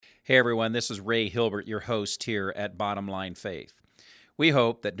Hey everyone, this is Ray Hilbert, your host here at Bottom Line Faith. We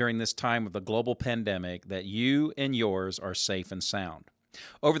hope that during this time of the global pandemic that you and yours are safe and sound.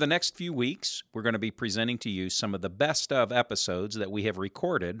 Over the next few weeks, we're going to be presenting to you some of the best of episodes that we have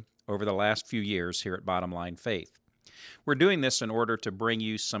recorded over the last few years here at Bottom Line Faith. We're doing this in order to bring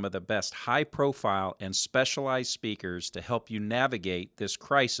you some of the best high-profile and specialized speakers to help you navigate this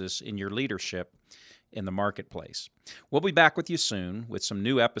crisis in your leadership in the marketplace. We'll be back with you soon with some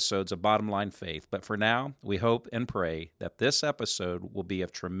new episodes of Bottom Line Faith, but for now, we hope and pray that this episode will be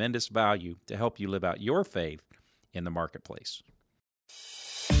of tremendous value to help you live out your faith in the marketplace.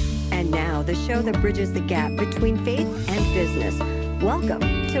 And now, the show that bridges the gap between faith and business. Welcome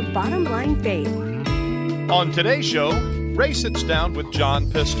to Bottom Line Faith. On today's show, Ray sits down with John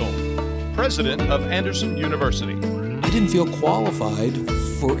Pistol, president of Anderson University. I didn't feel qualified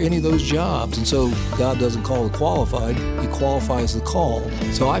for any of those jobs, and so God doesn't call the qualified, He qualifies the call.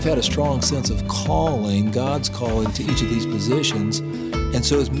 So I've had a strong sense of calling, God's calling to each of these positions, and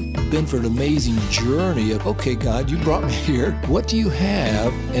so it's been for an amazing journey of, okay, God, you brought me here. What do you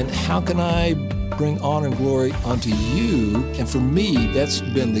have, and how can I bring honor and glory unto you? And for me, that's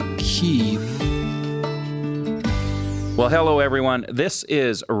been the key. Well, hello, everyone. This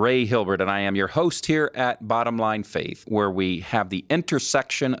is Ray Hilbert, and I am your host here at Bottom Line Faith, where we have the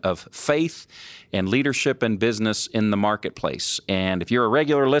intersection of faith and leadership and business in the marketplace. And if you're a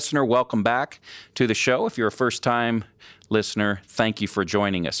regular listener, welcome back to the show. If you're a first-time listener, thank you for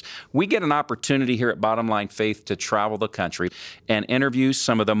joining us. We get an opportunity here at Bottom Line Faith to travel the country and interview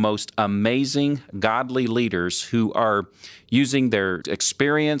some of the most amazing godly leaders who are using their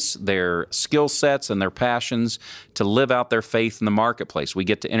experience, their skill sets, and their passions to live out their faith in the marketplace. We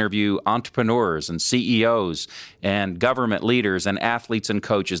get to interview entrepreneurs and CEOs and government leaders and athletes and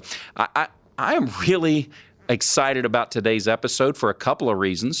coaches. I am really excited about today's episode for a couple of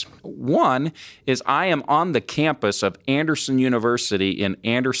reasons. One is I am on the campus of Anderson University in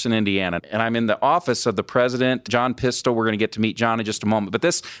Anderson, Indiana, and I'm in the office of the president, John Pistol. We're going to get to meet John in just a moment, but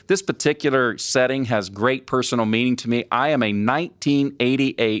this particular setting has great personal meaning to me. I am a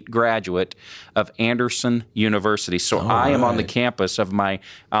 1988 graduate of Anderson University, so I am on the campus of my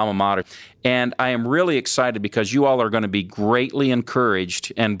alma mater. And I am really excited because you all are going to be greatly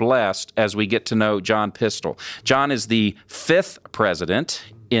encouraged and blessed as we get to know John Pistol. John is the 5th president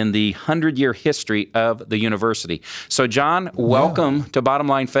in the 100-year history of the university. So, John, welcome to Bottom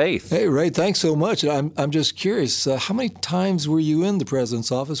Line Faith. Hey, Ray, thanks so much. I'm just curious, how many times were you in the president's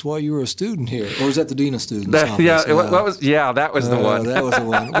office while you were a student here? Or was that the dean of students' office? That was the one. That was the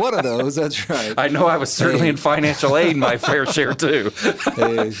one. One of those, that's right. I know I was certainly in financial aid my fair share, too.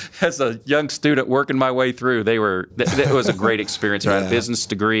 Hey. As a young student working my way through, it was a great experience. I had a business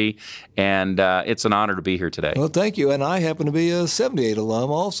degree, and it's an honor to be here today. Well, thank you. And I happen to be a 78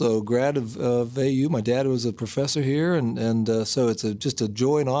 alum also, grad of AU. My dad was a professor here, and so it's just a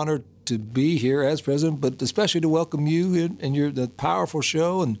joy and honor to be here as president, but especially to welcome you and the powerful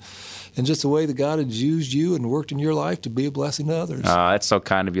show and just the way that God has used you and worked in your life to be a blessing to others. That's so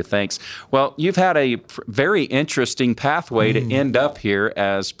kind of you. Thanks. Well, you've had a very interesting pathway to end up here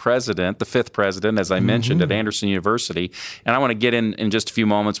as president, the 5th president, as I mentioned, at Anderson University. And I want to get in just a few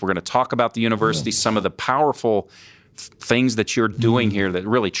moments. We're going to talk about the university, some of the powerful things that you're doing here that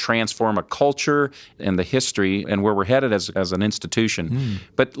really transform a culture and the history and where we're headed as an institution.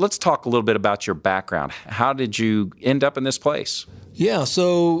 But let's talk a little bit about your background. How did you end up in this place? Yeah,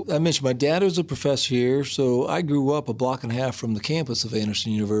 so I mentioned my dad was a professor here, so I grew up a block and a half from the campus of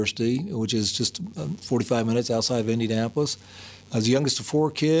Anderson University, which is just 45 minutes outside of Indianapolis. I was the youngest of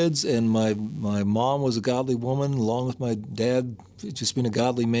 4 kids, and my mom was a godly woman, along with my dad just being a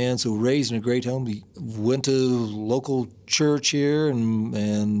godly man, so raised in a great home. He went to local church here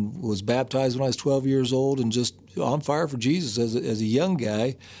and was baptized when I was 12 years old and just on fire for Jesus as a young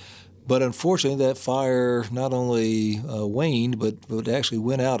guy. But unfortunately, that fire not only waned, but actually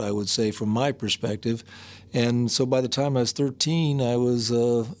went out, I would say, from my perspective. And so by the time I was 13, I was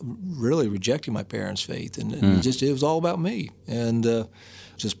really rejecting my parents' faith. And it was all about me. And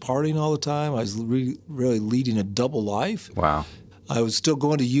just partying all the time. I was really leading a double life. Wow. I was still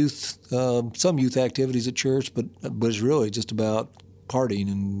going to some youth activities at church, but it was really just about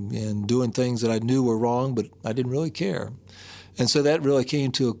partying and doing things that I knew were wrong, but I didn't really care. And so that really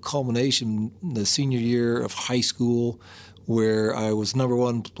came to a culmination the senior year of high school, where I was number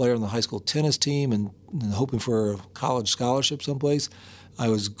 1 player on the high school tennis team and hoping for a college scholarship someplace. I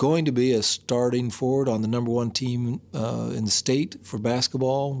was going to be a starting forward on the number 1 team in the state for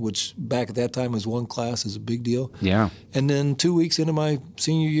basketball, which back at that time was one class, is a big deal. Yeah. And then 2 weeks into my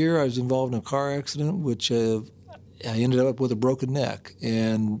senior year, I was involved in a car accident, which I ended up with a broken neck,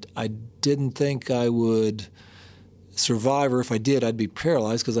 and I didn't think I would survive, or if I did, I'd be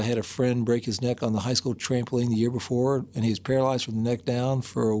paralyzed, because I had a friend break his neck on the high school trampoline the year before, and he was paralyzed from the neck down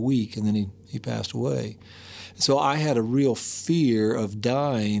for a week, and then he passed away. So I had a real fear of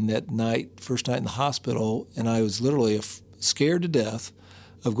dying that night, first night in the hospital, and I was literally scared to death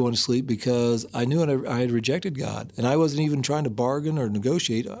of going to sleep, because I knew I had rejected God. And I wasn't even trying to bargain or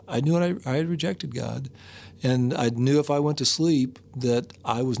negotiate. I knew I had rejected God. And I knew if I went to sleep that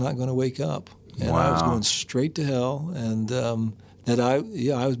I was not going to wake up. And I was going straight to hell, and that I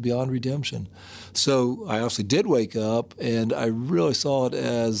was beyond redemption. So I obviously did wake up, and I really saw it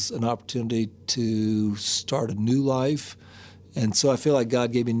as an opportunity to start a new life. And so I feel like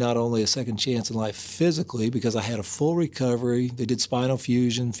God gave me not only a second chance in life physically, because I had a full recovery. They did spinal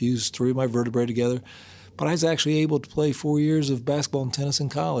fusion, fused 3 of my vertebrae together. But I was actually able to play 4 years of basketball and tennis in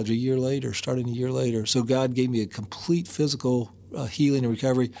college starting a year later. So God gave me a complete physical healing and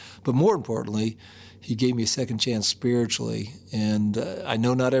recovery. But more importantly, He gave me a second chance spiritually. And I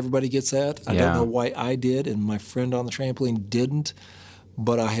know not everybody gets that. I don't know why I did, and my friend on the trampoline didn't.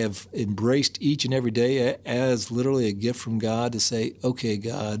 But I have embraced each and every day as literally a gift from God to say, okay,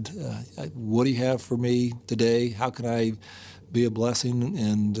 God, what do you have for me today? How can I be a blessing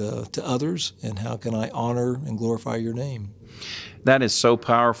and to others? And how can I honor and glorify your name? That is so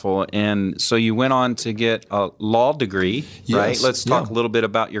powerful. And so you went on to get a law degree, right? Let's talk a little bit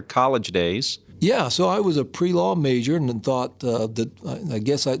about your college days. Yeah, so I was a pre-law major, and thought that I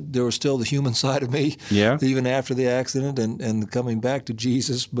guess there was still the human side of me, even after the accident and coming back to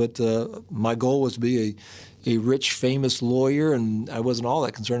Jesus. But my goal was to be a rich, famous lawyer, and I wasn't all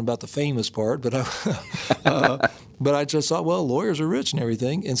that concerned about the famous part. But I just thought, well, lawyers are rich and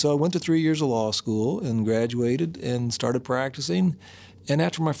everything. And so I went to 3 years of law school and graduated and started practicing. And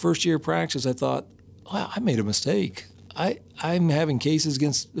after my first year of practice, I thought, wow, I made a mistake. I'm having cases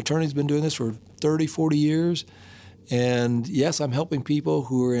against attorneys, been doing this for 30, 40 years. And yes, I'm helping people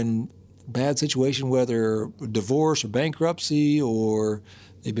who are in bad situation, whether divorce or bankruptcy or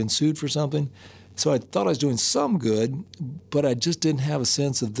they've been sued for something. So I thought I was doing some good, but I just didn't have a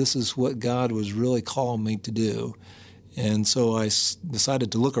sense of this is what God was really calling me to do. And so I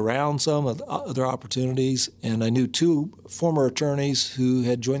decided to look around some of other opportunities, and I knew 2 former attorneys who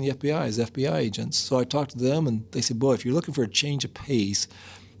had joined the FBI as FBI agents. So I talked to them, and they said, boy, if you're looking for a change of pace,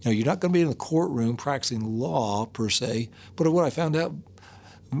 you're not going to be in the courtroom practicing law per se, but what I found out,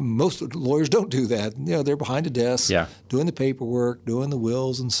 most lawyers don't do that. They're behind a desk, doing the paperwork, doing the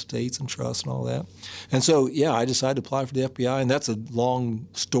wills and estates and trusts and all that. And so, I decided to apply for the FBI, and that's a long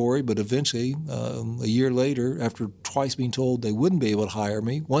story, but eventually, a year later, after twice being told they wouldn't be able to hire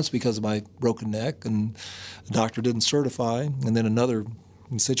me, once because of my broken neck and the doctor didn't certify, and then another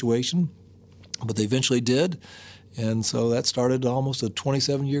situation, but they eventually did. And so that started almost a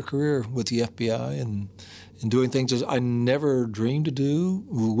 27-year career with the FBI and doing things I never dreamed to do,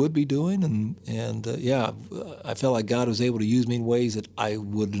 would be doing. And I felt like God was able to use me in ways that I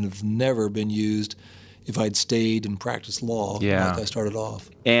would have never been used if I'd stayed and practiced law like I started off.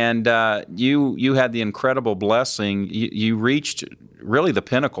 And you had the incredible blessing. You reached really the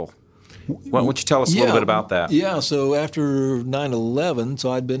pinnacle. Why don't you tell us a little bit about that? Yeah, so after 9/11,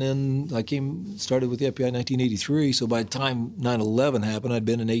 so I started with the FBI in 1983, so by the time 9/11 happened, I'd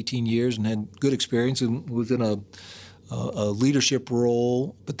been in 18 years and had good experience and was in a leadership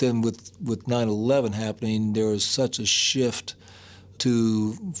role. But then with 9/11 happening, there was such a shift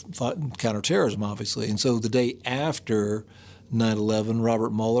to counterterrorism, obviously. And so the day after 9/11,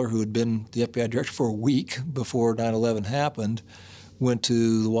 Robert Mueller, who had been the FBI director for a week before 9/11 happened, went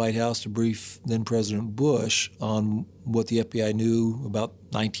to the White House to brief then President Bush on what the FBI knew about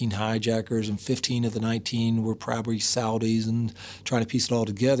 19 hijackers, and 15 of the 19 were probably Saudis, and trying to piece it all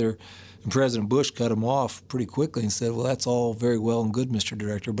together. And President Bush cut him off pretty quickly and said, well, that's all very well and good, Mr.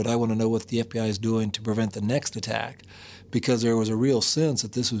 Director, but I want to know what the FBI is doing to prevent the next attack, because there was a real sense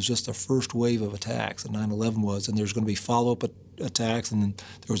that this was just the first wave of attacks, that 9/11 was, and there's going to be follow-up attacks, and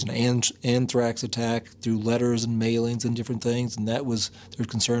there was an anthrax attack through letters and mailings and different things, and that was their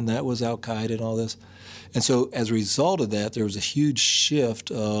concern, that was Al-Qaeda and all this. And so as a result of that, there was a huge shift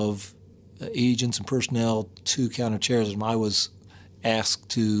of agents and personnel to counterterrorism. I was asked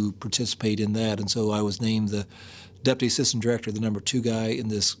to participate in that, and so I was named the Deputy Assistant Director, the number 2 guy in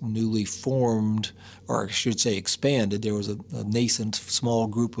this newly formed, or I should say expanded. There was a nascent small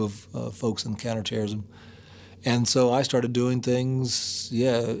group of folks in counterterrorism. And so I started doing things,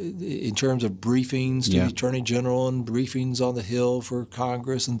 in terms of briefings to the Attorney General and briefings on the Hill for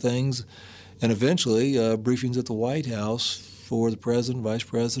Congress and things, and eventually briefings at the White House for the president, vice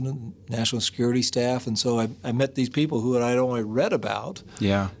president, national security staff. And so I met these people who I'd only read about.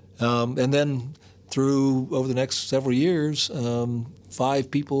 Yeah. And then over the next several years,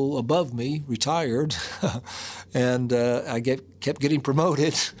 5 people above me retired, and I kept getting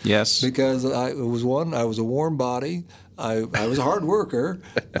promoted. Yes. Because I was a warm body, I was a hard worker,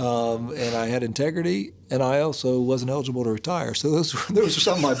 and I had integrity, and I also wasn't eligible to retire. So those were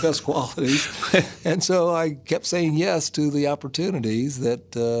some of my best qualities. And so I kept saying yes to the opportunities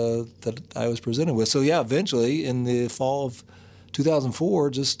that I was presented with. So yeah, eventually in the fall of 2004,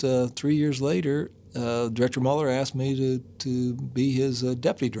 just 3 years later, Director Mueller asked me to be his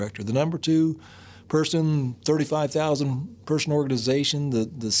deputy director, the number 2 person, 35,000 person organization,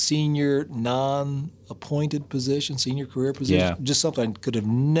 the senior non-appointed position, senior career position, just something I could have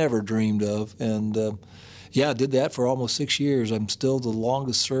never dreamed of. And I did that for almost 6 years. I'm still the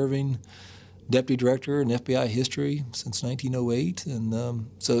longest serving deputy director in FBI history since 1908. And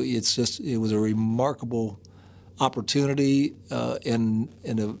so it was a remarkable opportunity and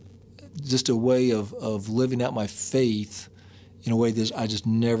just a way of living out my faith in a way that I just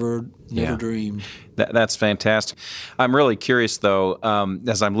never dreamed. That's fantastic. I'm really curious, though,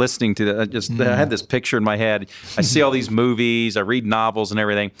 as I'm listening to that, I had this picture in my head. I see all these movies, I read novels and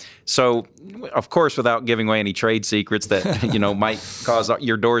everything. So, of course, without giving away any trade secrets that might cause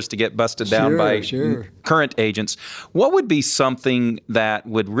your doors to get busted down by current agents, what would be something that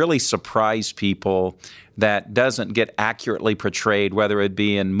would really surprise people that doesn't get accurately portrayed, whether it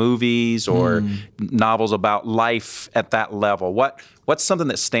be in movies or novels about life at that level? What's something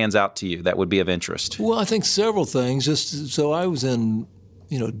that stands out to you that would be of interest? Well, I think several things. So I was in,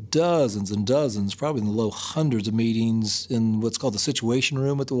 dozens and dozens, probably in the low hundreds of meetings in what's called the Situation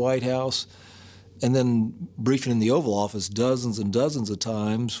Room at the White House, and then briefing in the Oval Office dozens and dozens of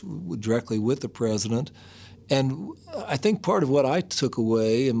times directly with the president. And I think part of what I took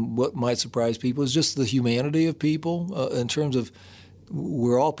away and what might surprise people is just the humanity of people in terms of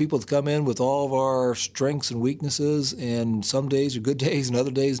we're all people that come in with all of our strengths and weaknesses, and some days are good days and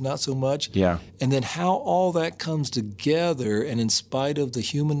other days not so much. Yeah. And then how all that comes together, and in spite of the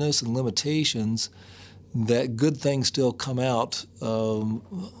humanness and limitations, that good things still come out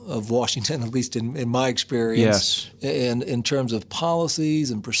of Washington, at least in my experience. Yes. And in terms of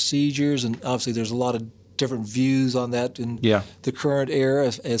policies and procedures, and obviously there's a lot of different views on that in the current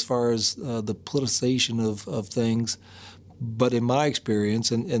era as far as the politicization of things. But in my experience,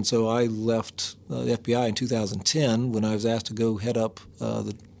 and so I left the FBI in 2010 when I was asked to go head up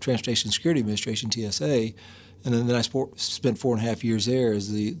the Transportation Security Administration, TSA, and then I spent 4.5 years there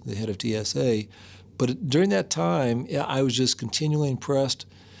as the head of TSA. But during that time, I was just continually impressed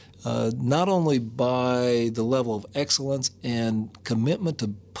not only by the level of excellence and commitment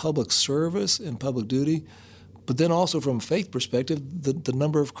to public service and public duty, but then also from a faith perspective, the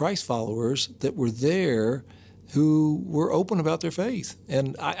number of Christ followers that were there who were open about their faith.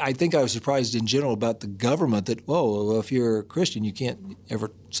 And I think I was surprised in general about the government that, well, if you're a Christian, you can't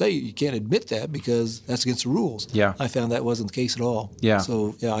ever say, you can't admit that because that's against the rules. Yeah. I found that wasn't the case at all. Yeah.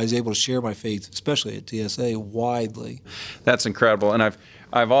 So, I was able to share my faith, especially at TSA, widely. That's incredible. And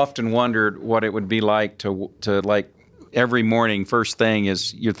I've often wondered what it would be like to like every morning, first thing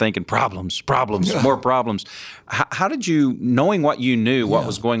is you're thinking problems, more problems. How did you, knowing what you knew, what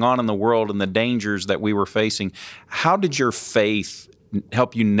was going on in the world and the dangers that we were facing, how did your faith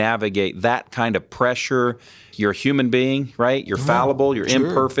help you navigate that kind of pressure? You're a human being, right? You're fallible, you're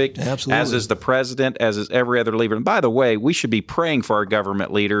imperfect, Absolutely. as is the president, as is every other leader. And by the way, we should be praying for our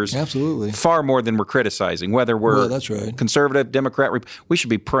government leaders far more than we're criticizing, whether we're that's right. conservative, Democrat, we should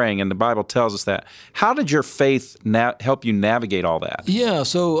be praying, and the Bible tells us that. How did your faith help you navigate all that? Yeah,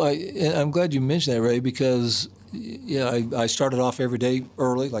 so I'm glad you mentioned that, Ray, because I started off every day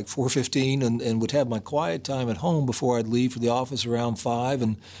early, like 4:15, and would have my quiet time at home before I'd leave for the office around 5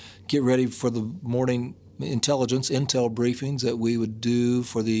 and get ready for the morning intel briefings that we would do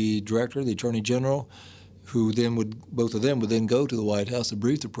for the director, the attorney general, who then both of them would then go to the White House to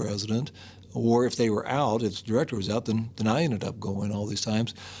brief the president. Or if they were out, if the director was out, then I ended up going all these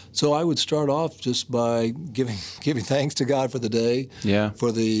times. So I would start off just by giving thanks to God for the day,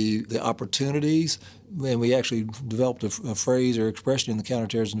 for the opportunities. And we actually developed a phrase or expression in the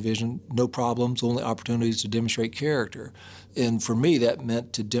Counterterrorism Division: no problems, only opportunities to demonstrate character. And for me, that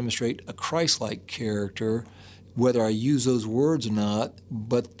meant to demonstrate a Christ-like character, whether I use those words or not,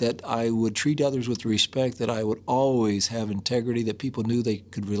 but that I would treat others with respect, that I would always have integrity, that people knew they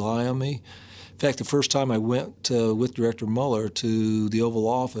could rely on me. In fact, the first time I went with Director Mueller to the Oval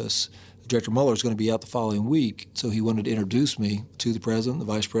Office, Director Mueller was going to be out the following week, so he wanted to introduce me to the president, the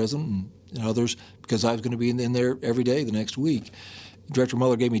vice president, and and others because I was going to be in there every day the next week. Director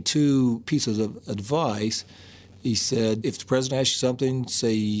Mueller gave me 2 pieces of advice. He said, if the president asks you something,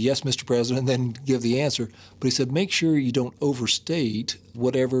 say, yes, Mr. President, then give the answer. But he said, make sure you don't overstate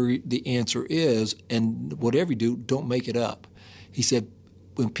whatever the answer is, and whatever you do, don't make it up. He said,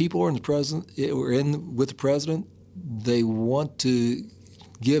 when people are with the president, they want to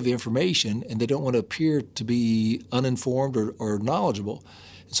give information, and they don't want to appear to be uninformed or knowledgeable.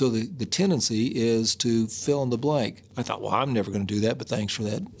 So the tendency is to fill in the blank. I thought, well, I'm never going to do that, but thanks for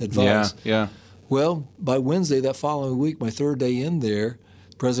that advice. Yeah. Well, by Wednesday that following week, my 3rd day in there,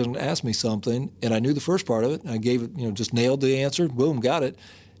 the president asked me something, and I knew the first part of it. And I gave it, just nailed the answer. Boom, got it.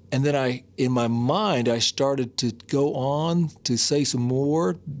 And then in my mind, I started to go on to say some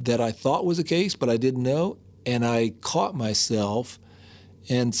more that I thought was the case, but I didn't know. And I caught myself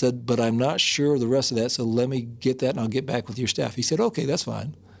and said, but I'm not sure of the rest of that, so let me get that and I'll get back with your staff. He said, okay, that's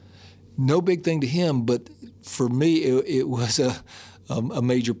fine. No big thing to him, but for me, it was a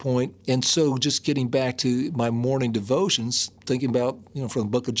major point. And so just getting back to my morning devotions, thinking about, from the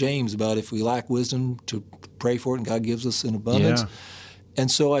book of James, about if we lack wisdom, to pray for it, and God gives us in abundance. Yeah. And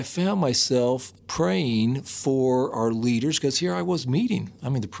so I found myself praying for our leaders, because here I was meeting. I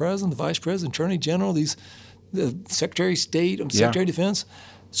mean, the president, the vice president, attorney general, the Secretary of State, Secretary of Defense.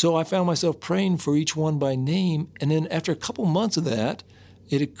 So I found myself praying for each one by name. And then after a couple months of that,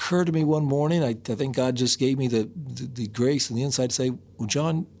 it occurred to me one morning, I think God just gave me the grace and the insight to say, well,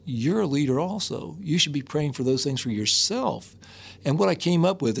 John, you're a leader also. You should be praying for those things for yourself. And what I came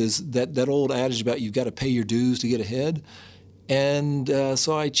up with is that old adage about you've got to pay your dues to get ahead. And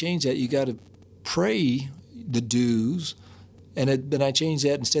so I changed that. You got to pray the dues. And then I changed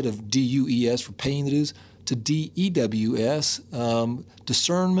that instead of D-U-E-S for paying the dues to D-E-W-S,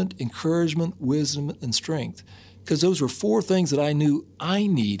 discernment, encouragement, wisdom, and strength. Because those were 4 things that I knew I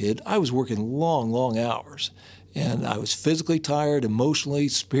needed. I was working long, long hours. And I was physically tired, emotionally,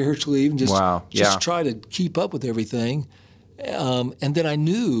 spiritually, even just try to keep up with everything. And then I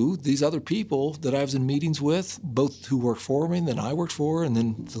knew these other people that I was in meetings with, both who worked for me and then I worked for, and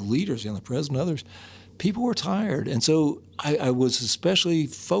then the leaders, the president and others, people were tired. And so I was especially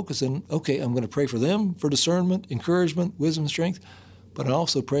focusing, okay, I'm going to pray for them for discernment, encouragement, wisdom, and strength, but I'm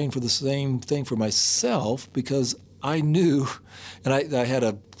also praying for the same thing for myself, because I knew, and I had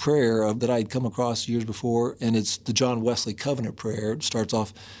a prayer that I had come across years before, and it's the John Wesley Covenant Prayer. It starts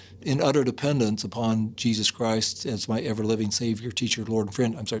off, in utter dependence upon Jesus Christ as my ever-living Savior, teacher, Lord, and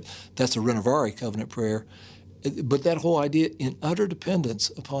friend. I'm sorry, that's the Renovare Covenant Prayer. But that whole idea, in utter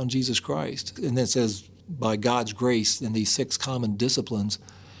dependence upon Jesus Christ. And then it says, by God's grace, in these 6 common disciplines.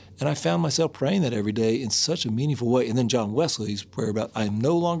 And I found myself praying that every day in such a meaningful way. And then John Wesley's prayer about, I am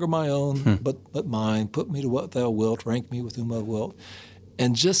no longer my own, but mine. Put me to what thou wilt, rank me with whom thou wilt.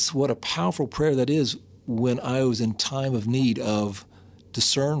 And just what a powerful prayer that is when I was in time of need of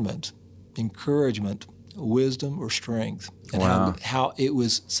discernment, encouragement, wisdom, or strength. And how it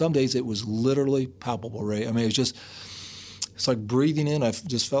was, some days it was literally palpable, Ray. I mean, it's like breathing in. I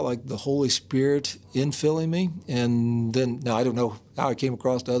just felt like the Holy Spirit infilling me. And then, now I don't know how I came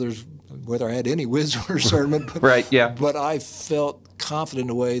across to others, whether I had any wisdom or discernment. But, but I felt confident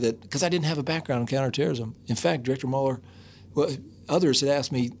in a way that, because I didn't have a background in counterterrorism. In fact, Director Mueller, others had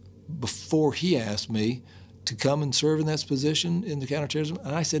asked me before he asked me to come and serve in that position in the counterterrorism.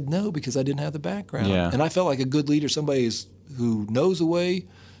 And I said no, because I didn't have the background. Yeah. And I felt like a good leader, somebody who knows the way,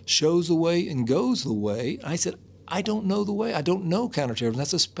 shows the way, and goes the way. I said, I don't know the way. I don't know counterterrorism.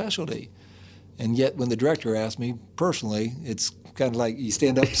 That's a specialty. And yet when the director asked me personally, it's kind of like you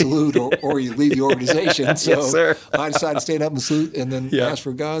stand up and salute or you leave the organization. So yes, sir. I decided to stand up and salute and then ask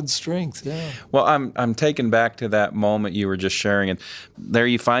for God's strength. Yeah. Well, I'm taken back to that moment you were just sharing. And there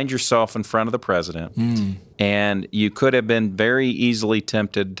you find yourself in front of the president. And you could have been very easily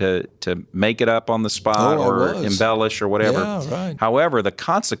tempted to make it up on the spot or embellish or whatever. Yeah, right. However, the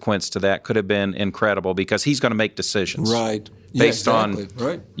consequence to that could have been incredible, because he's going to make decisions. Right. Based on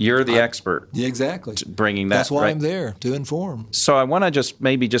you're the expert. Yeah, exactly. Bringing that. That's why I'm there, to inform. So I want to just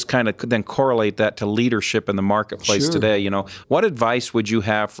maybe just kind of then correlate that to leadership in the marketplace today. What advice would you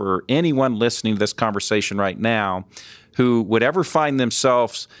have for anyone listening to this conversation right now who would ever find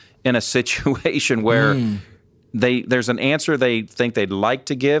themselves in a situation where there's an answer they think they'd like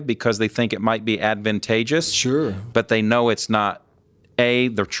to give because they think it might be advantageous, but they know it's not A,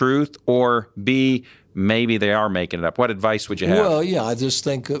 the truth, or B, maybe they are making it up. What advice would you have? Well, yeah, I just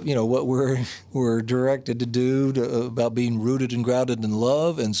think of, what we're directed to do about being rooted and grounded in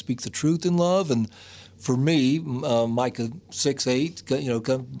love and speak the truth in love. And for me, Micah 6:8,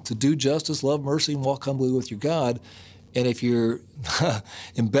 come to do justice, love mercy, and walk humbly with your God. And if you're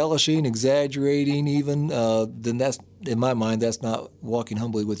embellishing, exaggerating even, then that's, in my mind, that's not walking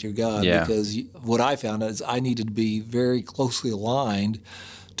humbly with your God. Yeah. Because what I found is I needed to be very closely aligned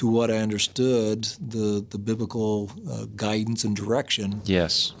to what I understood, the biblical guidance and direction.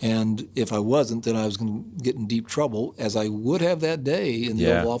 Yes. And if I wasn't, then I was going to get in deep trouble, as I would have that day in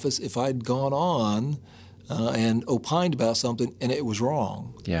the Oval Office if I'd gone on and opined about something and it was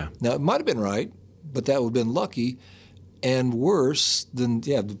wrong. Yeah. Now, it might have been right, but that would have been lucky. And worse than,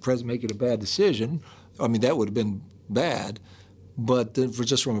 the president making a bad decision. I mean, that would have been bad. But then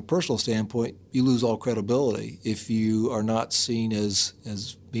just from a personal standpoint, you lose all credibility if you are not seen as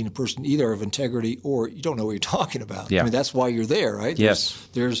being a person either of integrity or you don't know what you're talking about. Yeah. I mean, that's why you're there, right? Yes.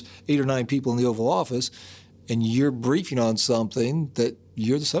 There's 8 or 9 people in the Oval Office, and you're briefing on something that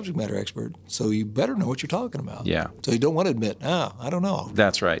you're the subject matter expert, so you better know what you're talking about. Yeah. So you don't want to admit, I don't know.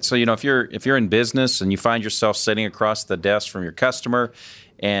 That's right. So, if you're in business and you find yourself sitting across the desk from your customer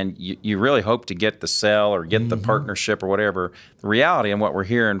and you really hope to get the sale or get the partnership or whatever, the reality and what we're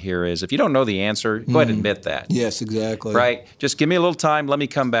hearing here is if you don't know the answer, go ahead and admit that. Yes, exactly. Right? Just give me a little time. Let me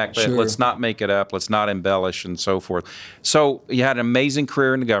come back. But Sure. let's not make it up. Let's not embellish and so forth. So you had an amazing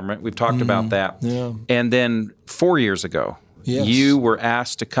career in the government. We've talked about that. Yeah. And then 4 years ago, Yes. you were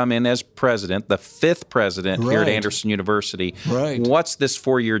asked to come in as president, the 5th president here at Right. Anderson University. Right. What's this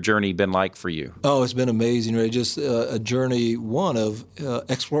 4-year journey been like for you? Oh, it's been amazing, Ray. Just a journey, one of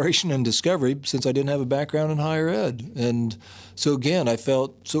exploration and discovery since I didn't have a background in higher ed. And so, again, I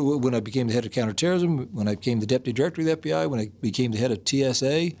felt, so when I became the head of counterterrorism, when I became the deputy director of the FBI, when I became the head of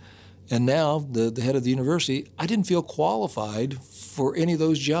TSA, and now the head of the university, I didn't feel qualified for any of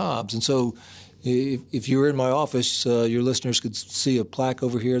those jobs. And so if you were in my office, your listeners could see a plaque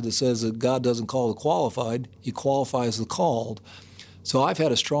over here that says that God doesn't call the qualified, He qualifies the called. So I've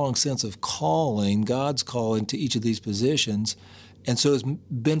had a strong sense of calling, God's calling to each of these positions. And so it's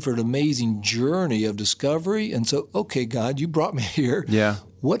been for an amazing journey of discovery. And so, okay, God, you brought me here. Yeah.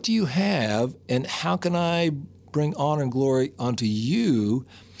 What do you have, and how can I bring honor and glory onto you?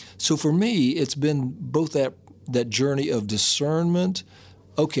 So for me, it's been both that journey of discernment.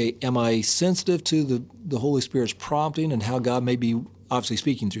 Okay, am I sensitive to the Holy Spirit's prompting and how God may be obviously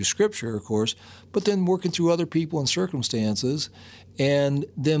speaking through Scripture, of course, but then working through other people and circumstances. And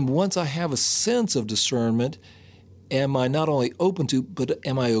then once I have a sense of discernment, am I not only open to, but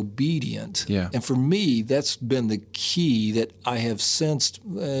am I obedient? Yeah. And for me, that's been the key that I have sensed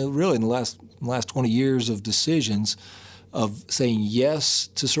really in the last 20 years of decisions of saying yes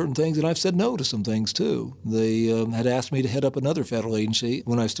to certain things, and I've said no to some things too. They had asked me to head up another federal agency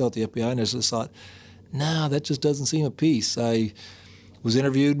when I was still at the FBI, and I just thought, no, that just doesn't seem a piece. I was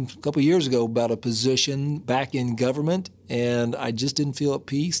interviewed a couple of years ago about a position back in government, and I just didn't feel at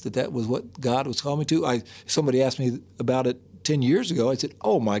peace that was what God was calling me to. Somebody asked me about it 10 years ago. I said,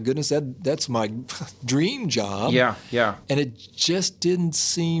 oh my goodness, that's my dream job. Yeah, yeah. And it just didn't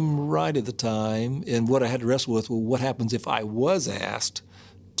seem right at the time. And what I had to wrestle with, well, what happens if I was asked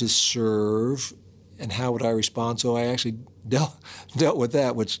to serve, and how would I respond? So I actually dealt with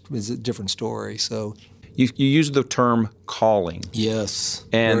that, which is a different story. So You use the term calling. yes.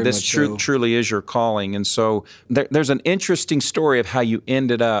 And very this much so. truly is your calling. And so there's an interesting story of how you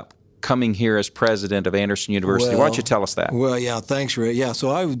ended up coming here as president of Anderson University. Why don't you tell us that? Well, yeah, thanks, Ray. Yeah,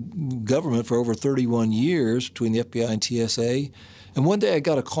 so I was in government for over 31 years between the FBI and TSA. And one day I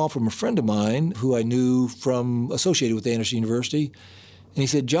got a call from a friend of mine who I knew from associated with Anderson University. And he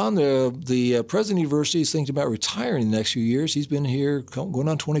said, John, the president of the university is thinking about retiring in the next few years. He's been here going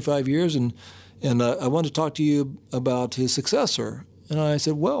on 25 years, and I wanted to talk to you about his successor. And I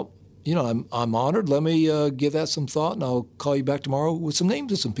said, well, I'm honored. Let me give that some thought, and I'll call you back tomorrow with some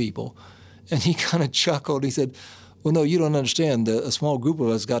names of some people. And he kind of chuckled. He said, well, no, you don't understand. A small group of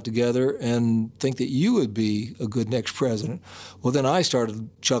us got together and think that you would be a good next president. Well, then I started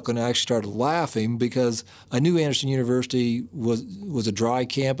chuckling. I actually started laughing because I knew Anderson University was a dry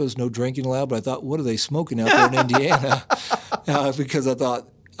campus, no drinking allowed, but I thought, what are they smoking out there in Indiana? Because I thought,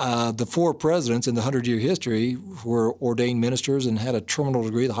 the 4 presidents in the 100-year history were ordained ministers and had a terminal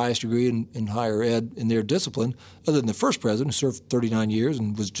degree, the highest degree in higher ed in their discipline, other than the first president, who served 39 years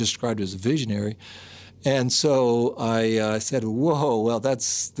and was just described as a visionary. And so I said, whoa, well,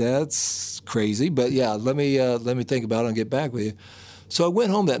 that's crazy. But, yeah, let me think about it and get back with you. So I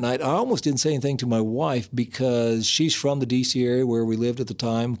went home that night. I almost didn't say anything to my wife because she's from the D.C. area where we lived at the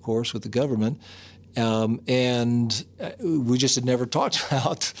time, of course, with the government. And we just had never talked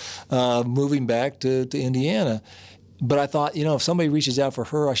about moving back to Indiana. But I thought, if somebody reaches out for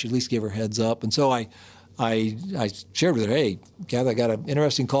her, I should at least give her a heads up. And so I I shared with her, hey, Kathy, I got an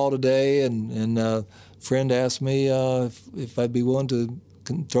interesting call today, and a friend asked me if I'd be willing to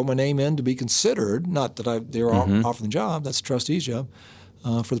throw my name in to be considered, not that they were offering the job, that's the trustee's job,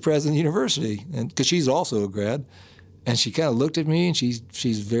 for the president of the university, and because she's also a grad. And she kind of looked at me, and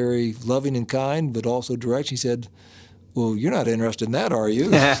she's very loving and kind, but also direct. She said, well, you're not interested in that, are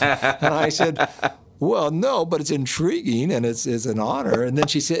you? And I said, well, no, but it's intriguing, and it's an honor. And then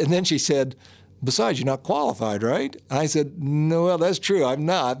she said, besides, you're not qualified, right? I said, no, well, that's true. I'm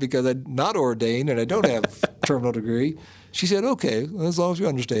not, because I'm not ordained, and I don't have a terminal degree. She said, okay, as long as you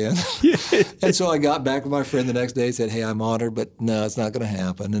understand. And so I got back with my friend the next day and said, hey, I'm honored, but no, it's not going to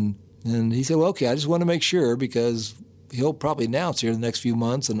happen. And he said, well, okay, I just want to make sure, because he'll probably announce here in the next few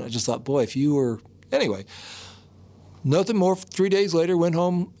months. And I just thought, boy, if you were... Anyway, nothing more. 3 days later, went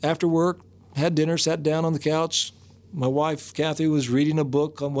home after work, had dinner, sat down on the couch. My wife, Kathy, was reading a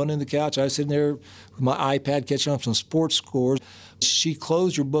book on one end of the couch. I was sitting there with my iPad catching up some sports scores. She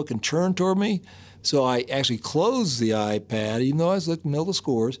closed her book and turned toward me. So I actually closed the iPad, even though I was looking at the middle of the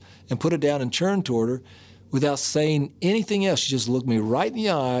scores, and put it down and turned toward her. Without saying anything else, she just looked me right in the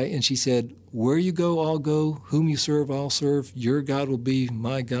eye, and she said, where you go, I'll go. Whom you serve, I'll serve. Your God will be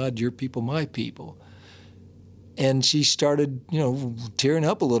my God, your people, my people. And she started, tearing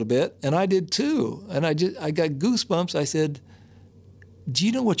up a little bit, and I did too. And I got goosebumps. I said, do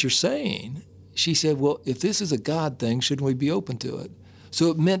you know what you're saying? She said, well, if this is a God thing, shouldn't we be open to it? So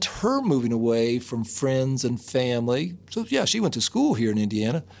it meant her moving away from friends and family. So, yeah, she went to school here in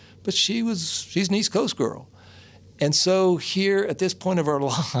Indiana, but she's an East Coast girl. And so here at this point of our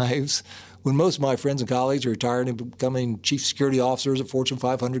lives, when most of my friends and colleagues are retiring and becoming chief security officers at Fortune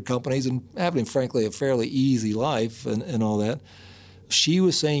 500 companies and having, frankly, a fairly easy life and all that, she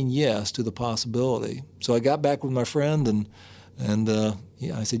was saying yes to the possibility. So I got back with my friend, and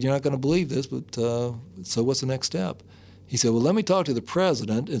I said, you're not going to believe this, but so what's the next step? He said, well, let me talk to the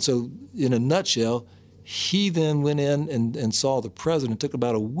president. And so in a nutshell, he then went in and saw the president. It took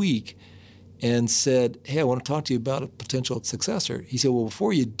about a week, and said, hey, I want to talk to you about a potential successor. He said, well,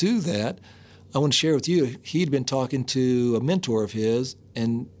 before you do that, I want to share with you, he'd been talking to a mentor of his,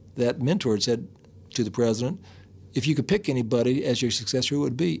 and that mentor had said to the president, if you could pick anybody as your successor, who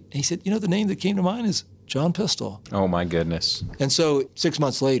would it be? And he said, the name that came to mind is John Pistol. Oh, my goodness. And so 6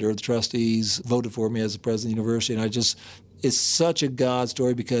 months later, the trustees voted for me as the president of the university, and it's such a God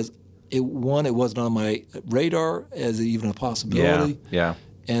story, because it wasn't on my radar as even a possibility. Yeah.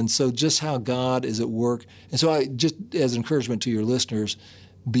 And so just how God is at work. And so I just, as encouragement to your listeners,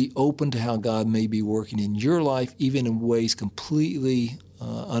 be open to how God may be working in your life, even in ways completely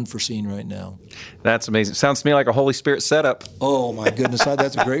unforeseen right now. That's amazing. Sounds to me like a Holy Spirit setup. Oh, my goodness.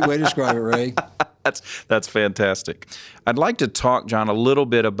 That's a great way to describe it, Ray. That's fantastic. I'd like to talk, John, a little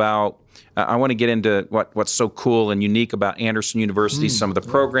bit about, I want to get into what's so cool and unique about Anderson University, some of the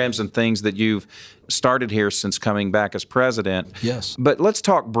programs and things that you've started here since coming back as president. Yes. But let's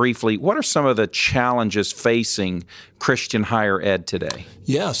talk briefly. What are some of the challenges facing Christian higher ed today?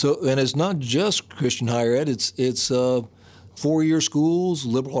 Yeah, and it's not just Christian higher ed. It's four-year schools,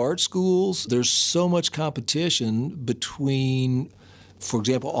 liberal arts schools. There's so much competition between, for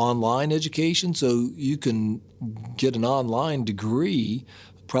example, online education. So you can get an online degree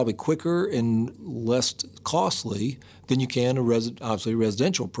probably quicker and less costly than you can obviously a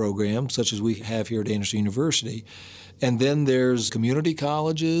residential program such as we have here at Anderson University. And then there's community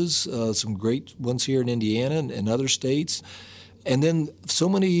colleges, some great ones here in Indiana and other states. And then so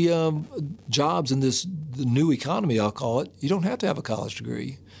many jobs in the new economy, I'll call it, you don't have to have a college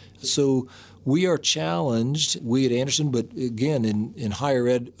degree. So we are challenged, we at Anderson, but again in higher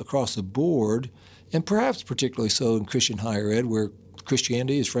ed across the board, and perhaps particularly so in Christian higher ed, where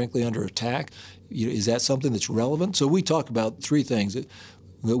Christianity is frankly under attack. Is that something that's relevant? So we talk about three things, that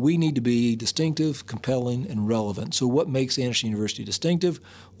we need to be distinctive, compelling, and relevant. So what makes Anderson University distinctive?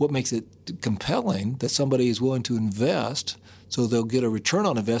 What makes it compelling that somebody is willing to invest so they'll get a return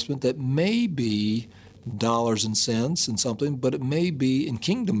on investment that may be dollars and cents and something, but it may be in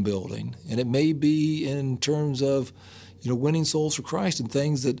kingdom building, and it may be in terms of winning souls for Christ and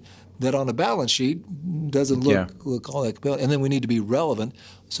things that on a balance sheet doesn't look all that compelling. And then we need to be relevant.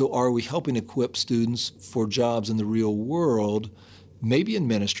 So are we helping equip students for jobs in the real world, maybe in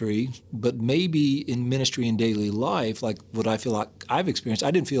ministry, but maybe in ministry in daily life, like what I feel like I've experienced.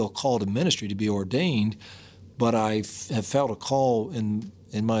 I didn't feel a call to ministry to be ordained, but I have felt a call in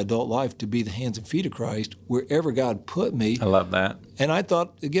my adult life to be the hands and feet of Christ wherever God put me. I love that. And I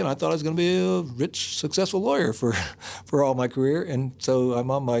thought I was going to be a rich, successful lawyer for all my career. And so I'm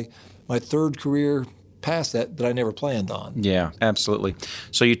on my third career past that I never planned on. Yeah, absolutely.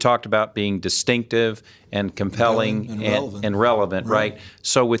 So you talked about being distinctive and compelling and relevant, right?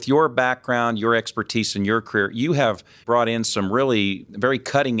 So with your background, your expertise, and your career, you have brought in some really very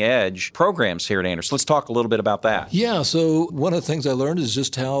cutting-edge programs here at Anderson. Let's talk a little bit about that. Yeah, so one of the things I learned is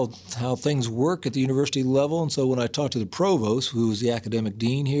just how things work at the university level. And so when I talked to the provost, who was the academic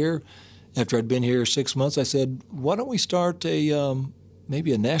dean here, after I'd been here 6 months, I said, why don't we start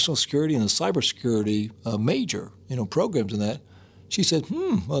maybe a national security and a cybersecurity major, programs in that. She said,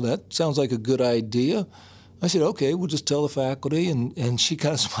 well, that sounds like a good idea. I said, okay, we'll just tell the faculty. And she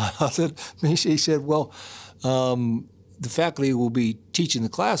kind of smiled at me. She said, well, the faculty will be teaching the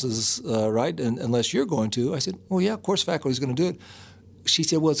classes, right, unless you're going to. I said, well, yeah, of course faculty is going to do it. She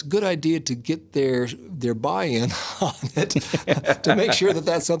said, well, it's a good idea to get their buy-in on it to make sure that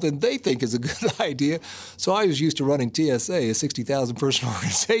that's something they think is a good idea. So I was used to running TSA, a 60,000-person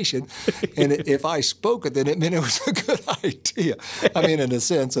organization, and if I spoke it, then it meant it was a good idea. I mean, in a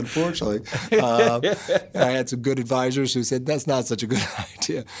sense, unfortunately. I had some good advisors who said, that's not such a good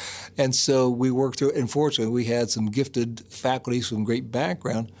idea. And so we worked through it. And fortunately, we had some gifted faculty, some great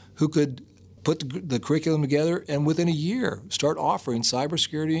background, who could put the curriculum together and within a year start offering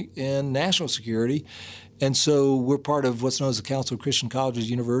cybersecurity and national security. And so we're part of what's known as the Council of Christian Colleges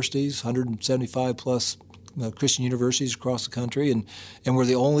and Universities, 175 plus Christian universities across the country. And we're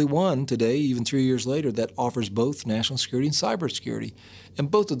the only one today, even 3 years later, that offers both national security and cybersecurity.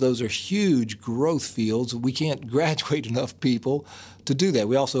 And both of those are huge growth fields. We can't graduate enough people to do that.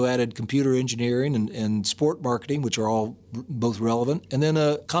 We also added computer engineering and sport marketing, which are all both relevant, and then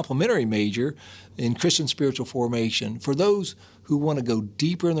a complementary major in Christian spiritual formation for those who want to go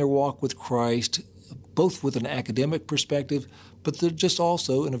deeper in their walk with Christ, both with an academic perspective, but they're just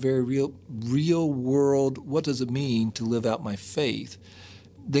also in a very real world, what does it mean to live out my faith?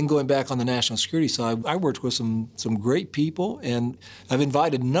 Then going back on the national security side, I worked with some great people, and I've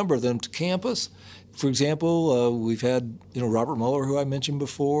invited a number of them to campus. For example, we've had Robert Mueller, who I mentioned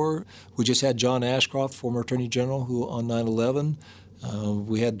before. We just had John Ashcroft, former Attorney General, who on 9/11.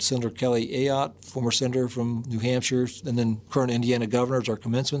 We had Senator Kelly Ayotte, former senator from New Hampshire, and then current Indiana governor as our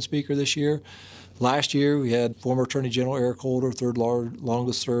commencement speaker this year. Last year, we had former Attorney General Eric Holder, third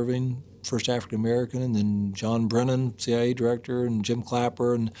longest serving, first African American, and then John Brennan, CIA director, and Jim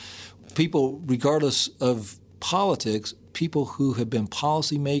Clapper, and people, regardless of politics, people who have been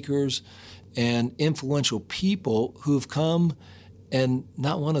policymakers and influential people who have come, and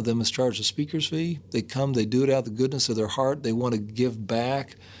not one of them is charged a speaker's fee. They come, they do it out of the goodness of their heart. They want to give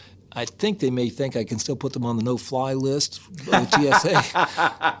back. I think they may think I can still put them on the no-fly list of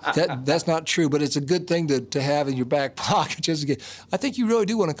TSA. That's not true, but it's a good thing to have in your back pocket. Just to get. I think you really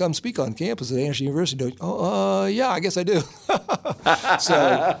do want to come speak on campus at Anderson University, don't you? Yeah, I guess I do.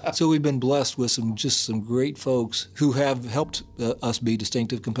 So we've been blessed with some great folks who have helped us be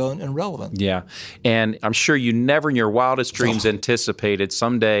distinctive, compelling, and relevant. Yeah, and I'm sure you never in your wildest dreams anticipated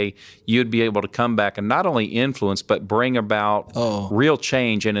someday you'd be able to come back and not only influence, but bring about real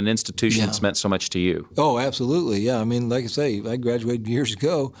change in an institution that's meant so much to you. Oh, absolutely. Yeah. I mean, like I say, I graduated years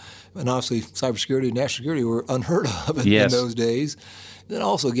ago, and obviously cybersecurity and national security were unheard of in those days. Then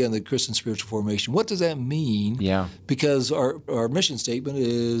also, again, the Christian spiritual formation. What does that mean? Yeah. Because our mission statement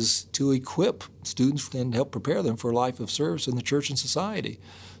is to equip students and help prepare them for a life of service in the church and society.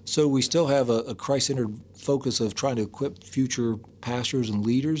 So we still have a Christ-centered focus of trying to equip future pastors and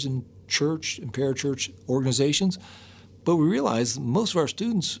leaders in church and parachurch organizations. But we realize most of our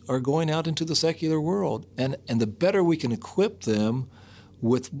students are going out into the secular world. And the better we can equip them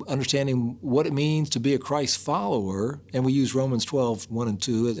with understanding what it means to be a Christ follower, and we use Romans 12:1 and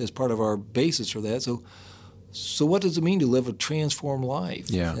 2 as part of our basis for that. So what does it mean to live a transformed life?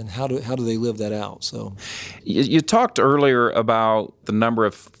 Yeah. And how do they live that out? So you talked earlier about the number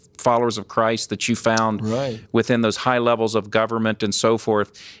of followers of Christ that you found within those high levels of government and so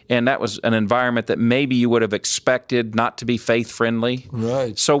forth, and that was an environment that maybe you would have expected not to be faith-friendly.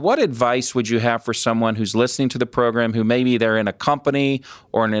 Right. So what advice would you have for someone who's listening to the program who maybe they're in a company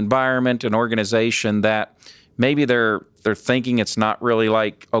or an environment, an organization that maybe they're thinking it's not really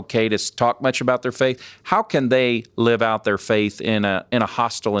okay to talk much about their faith? How can they live out their faith in a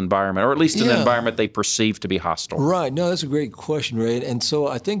hostile environment, or at least in an environment they perceive to be hostile? Right. No, that's a great question, Ray. And so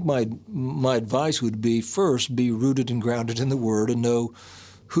I think my advice would be, first, be rooted and grounded in the Word and know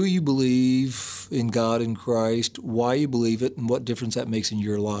who you believe in God and Christ, why you believe it, and what difference that makes in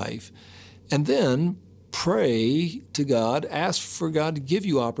your life. And then pray to God, ask for God to give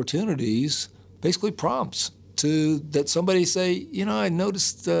you opportunities, basically prompts, that somebody say, I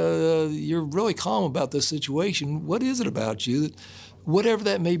noticed you're really calm about this situation. What is it about you? Whatever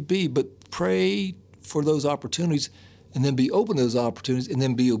that may be, but pray for those opportunities and then be open to those opportunities and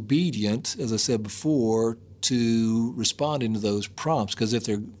then be obedient, as I said before, to responding to those prompts. Because if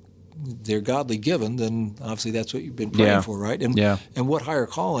they're godly given, then obviously that's what you've been praying for, right? And what higher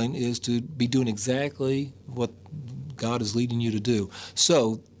calling is to be doing exactly what God is leading you to do.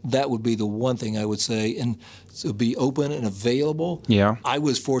 So that would be the one thing I would say, and so be open and available. Yeah. I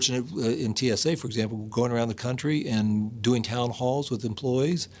was fortunate in TSA, for example, going around the country and doing town halls with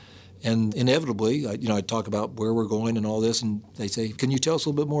employees. And inevitably, I'd talk about where we're going and all this, and they say, can you tell us a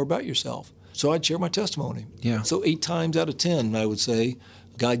little bit more about yourself? So I'd share my testimony. Yeah. So 8 times out of 10, I would say,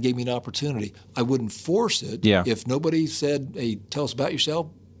 God gave me an opportunity. I wouldn't force it if nobody said, hey, tell us about yourself,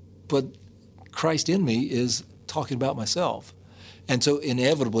 but Christ in me is talking about myself. And so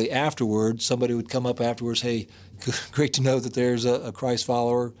inevitably afterwards, somebody would come up afterwards, hey, great to know that there's a Christ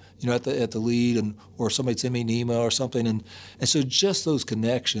follower, at the lead, or somebody'd send me an email or something. And so just those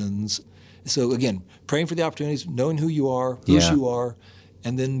connections. So again, praying for the opportunities, knowing who you are, whose you are,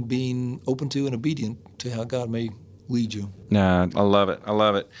 and then being open to and obedient to how God may lead you. Nah, I love it. I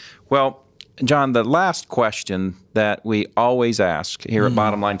love it. Well, John, the last question that we always ask here at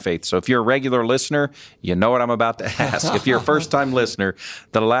Bottom Line Faith. So if you're a regular listener, you know what I'm about to ask. If you're a first-time listener,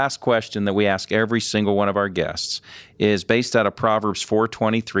 the last question that we ask every single one of our guests is based out of Proverbs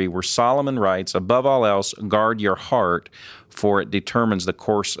 4:23, where Solomon writes, above all else, guard your heart, for it determines the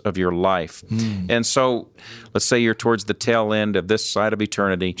course of your life. And so let's say you're towards the tail end of this side of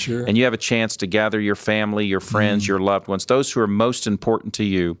eternity, and you have a chance to gather your family, your friends, your loved ones, those who are most important to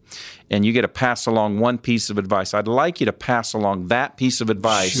you, and you get to pass along one piece of advice. I'd like you to pass along that piece of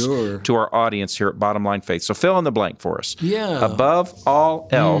advice to our audience here at Bottom Line Faith. So fill in the blank for us. Yeah. Above all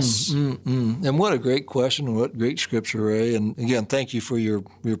else. And what a great question, and what great scripture, Ray. And again, thank you for your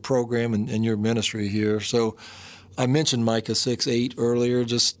program and your ministry here. So I mentioned Micah 6:8 earlier.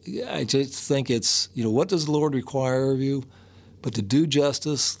 I just think it's, what does the Lord require of you? But to do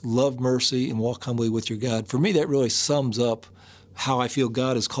justice, love mercy, and walk humbly with your God. For me, that really sums up how I feel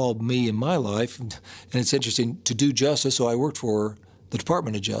God has called me in my life. And it's interesting, to do justice, so I worked for the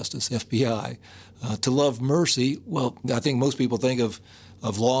Department of Justice, FBI. To love mercy, well, I think most people think of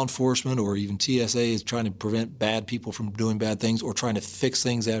law enforcement or even TSA as trying to prevent bad people from doing bad things or trying to fix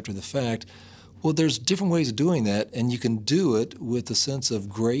things after the fact. Well, there's different ways of doing that, and you can do it with a sense of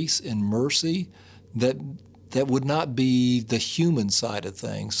grace and mercy that would not be the human side of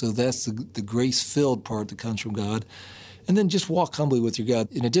things. So that's the grace-filled part that comes from God. And then just walk humbly with your God.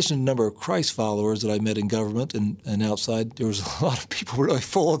 In addition to the number of Christ followers that I met in government and outside, there was a lot of people really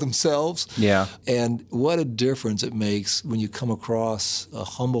full of themselves. Yeah. And what a difference it makes when you come across a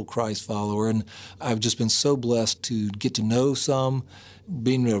humble Christ follower. And I've just been so blessed to get to know some,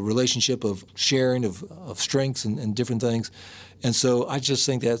 being in a relationship of sharing of strengths and different things. And so I just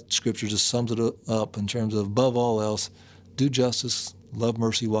think that scripture just sums it up in terms of, above all else, do justice, love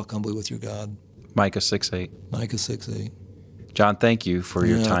mercy, walk humbly with your God. Micah 6:8. Micah 6:8. John, thank you for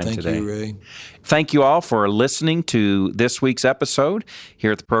your time today. Thank you, Ray. Thank you all for listening to this week's episode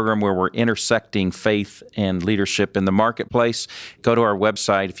here at the program where we're intersecting faith and leadership in the marketplace. Go to our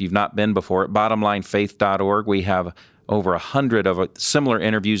website if you've not been before at bottomlinefaith.org. We have over 100 of similar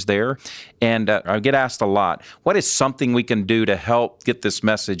interviews there. And I get asked a lot, what is something we can do to help get this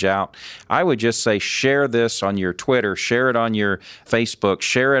message out? I would just say share this on your Twitter, share it on your Facebook,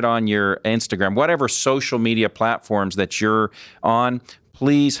 share it on your Instagram, whatever social media platforms that you're on.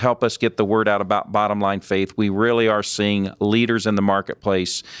 Please help us get the word out about Bottom Line Faith. We really are seeing leaders in the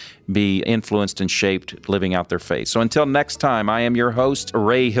marketplace be influenced and shaped living out their faith. So until next time, I am your host,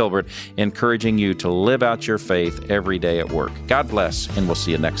 Ray Hilbert, encouraging you to live out your faith every day at work. God bless, and we'll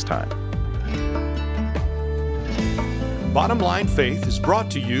see you next time. Bottom Line Faith is brought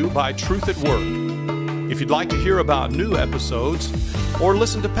to you by Truth at Work. If you'd like to hear about new episodes or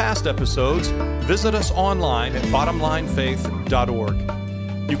listen to past episodes, visit us online at bottomlinefaith.org.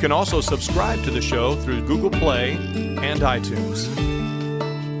 You can also subscribe to the show through Google Play and iTunes.